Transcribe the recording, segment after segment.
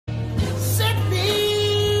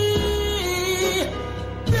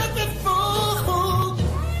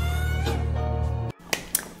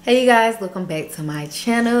Hey you guys, welcome back to my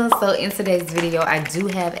channel. So in today's video I do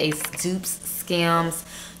have a Dupes Skims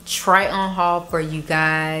try on haul for you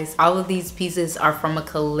guys. All of these pieces are from a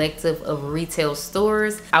collective of retail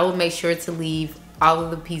stores. I will make sure to leave all of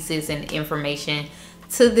the pieces and information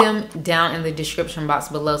to them down in the description box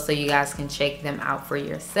below so you guys can check them out for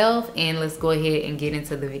yourself. And let's go ahead and get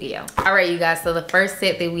into the video. All right you guys, so the first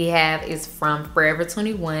set that we have is from Forever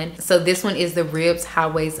 21. So this one is the ribbed high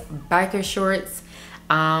waist biker shorts.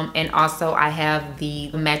 And also I have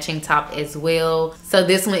the matching top as well. So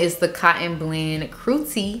this one is the cotton blend crew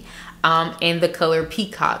tee in the color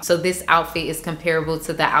peacock. So this outfit is comparable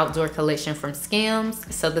to the outdoor collection from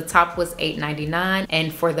Skims. So the top was $8.99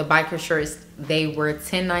 and for the biker shorts they were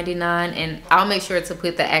 $10.99, and I'll make sure to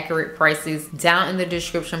put the accurate prices down in the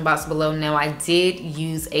description box below. Now I did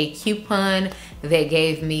use a coupon that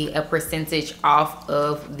gave me a percentage off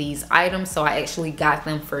of these items, so I actually got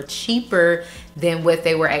them for cheaper than what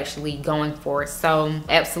they were actually going for. So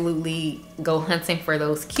absolutely go hunting for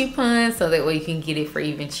those coupons so that way you can get it for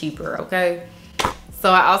even cheaper, okay?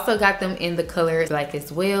 So I also got them in the color black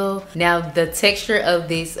as well. Now the texture of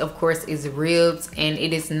this of course is ribbed, and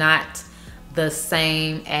it is not the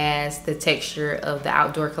same as the texture of the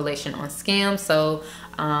outdoor collection on Skims. So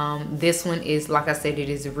this one is, like I said, it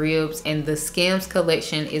is ribbed, and the Skims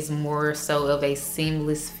collection is more so of a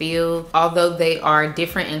seamless feel. Although they are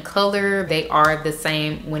different in color, they are the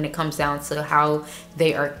same when it comes down to how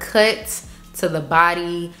they are cut to the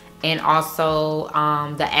body, and also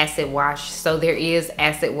the acid wash. So there is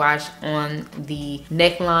acid wash on the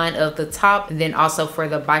neckline of the top, and then also for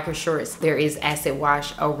the biker shorts there is acid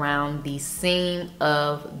wash around the seam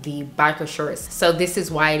of the biker shorts. So this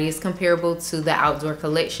is why it is comparable to the outdoor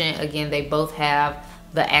collection. Again, they both have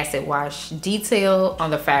the acid wash detail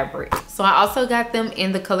on the fabric. So I also got them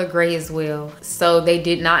in the color gray as well. So they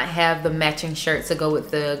did not have the matching shirt to go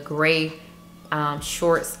with the gray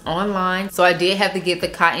shorts online, so I did have to get the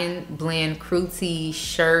cotton blend crew tee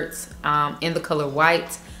shirts in the color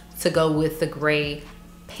white to go with the gray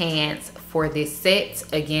pants for this set.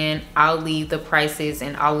 Again, I'll leave the prices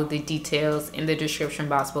and all of the details in the description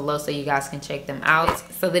box below so you guys can check them out.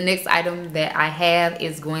 So the next item that I have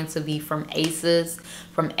is going to be from Asos,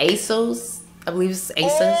 I believe it's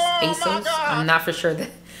Asos. I'm not for sure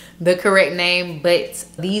the correct name, but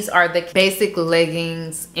these are the basic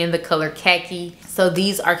leggings in the color khaki. So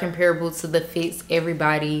these are comparable to the Fits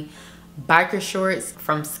Everybody biker shorts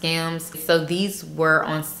from Skims. So these were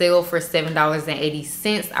on sale for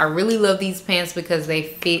 $7.80. I really love these pants because they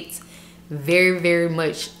fit very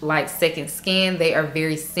much like second skin. They are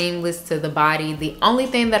very seamless to the body. The only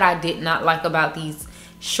thing that I did not like about these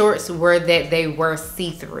shorts were that they were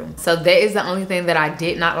see-through. So that is the only thing that I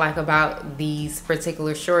did not like about these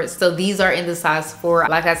particular shorts. So these are in the size 4.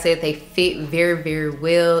 Like I said, they fit very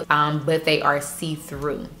well, but they are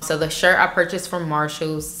see-through. So the shirt I purchased from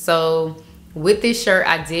MARSHALs. So with this shirt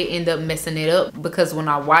I did end up messing it up because when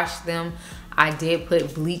I washed them I did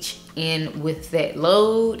put bleach in with that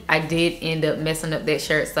load. I did end up messing up that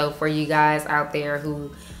shirt. So for you guys out there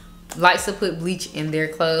who likes to put bleach in their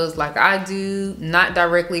clothes like I do, not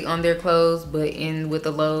directly on their clothes but in with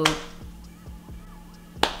the load,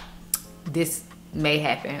 this may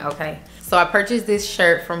happen, okay? So I purchased this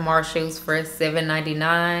shirt from MARSHALs for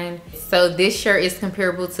 $7.99. So this shirt is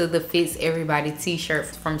comparable to the Fits Everybody t-shirt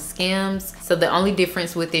from Skims. So the only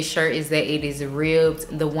difference with this shirt is that it is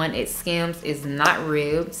ribbed. The one at Skims is not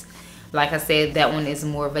ribbed. Like I said, that one is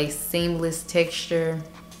more of a seamless texture.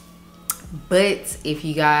 But if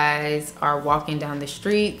you guys are walking down the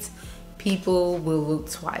street, people will look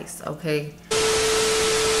twice, okay?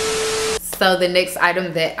 So the next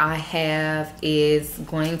item that I have is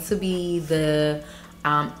going to be the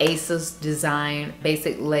Asos design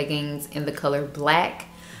basic leggings in the color black.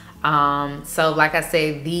 So like I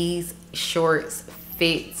said, these shorts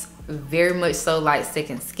fit very much so like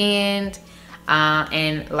second skinned.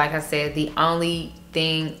 And like I said, the only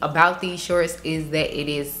thing about these shorts is that it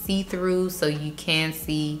is see-through, so you can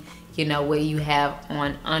see, you know, what you have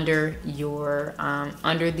on under your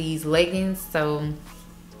under these leggings. So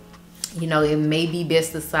you know, it may be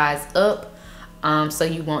best to size up so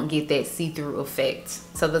you won't get that see-through effect.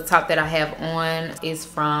 So the top that I have on is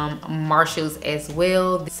from MARSHALs as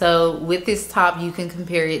well. So with this top you can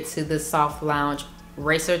compare it to the Soft Lounge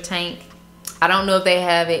racer tank. I don't know if they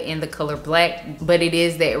have it in the color black, but it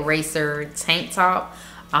is that racer tank top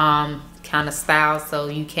kind of style, so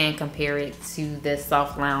you can compare it to the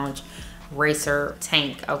Soft Lounge racer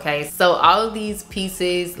tank. Okay, so all of these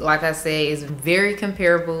pieces, like I said, is very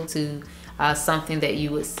comparable to something that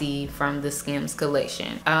you would see from the Skims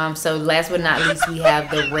collection. So last but not least, we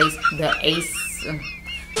have the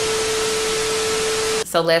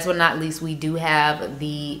So last but not least, we do have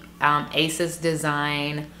the Asos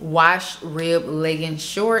design wash rib legging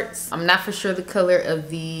shorts. I'm not for sure the color of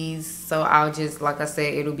these, so I'll just, like I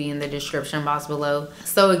said, it'll be in the description box below.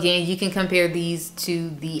 So again, you can compare these to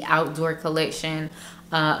the outdoor collection.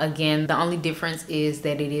 Again, the only difference is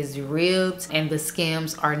that it is ribbed and the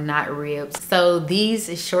Skims are not ribbed. So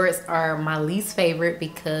these shorts are my least favorite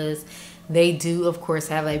because they do of course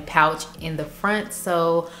have a pouch in the front.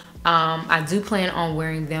 So I do plan on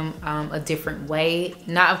wearing them a different way,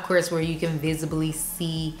 not of course where you can visibly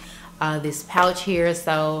see this pouch here.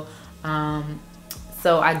 So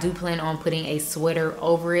I do plan on putting a sweater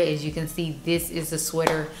over it. As you can see, this is a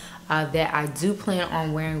sweater that I do plan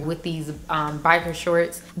on wearing with these biker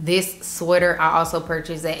shorts. This sweater I also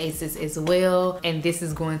purchased at Asos as well, and this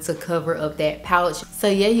is going to cover up that pouch. So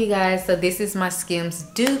yeah, you guys, so this is my Skims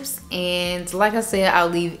dupes, and like I said, I'll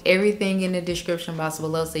leave everything in the description box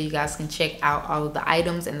below so you guys can check out all of the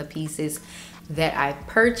items and the pieces that I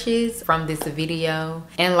purchased from this video.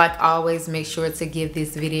 And like always, make sure to give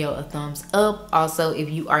this video a thumbs up. Also, if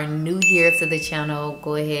you are new here to the channel,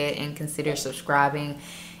 go ahead and consider subscribing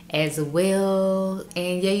as well.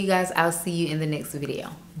 And yeah, you guys, I'll see you in the next video.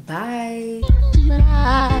 Bye.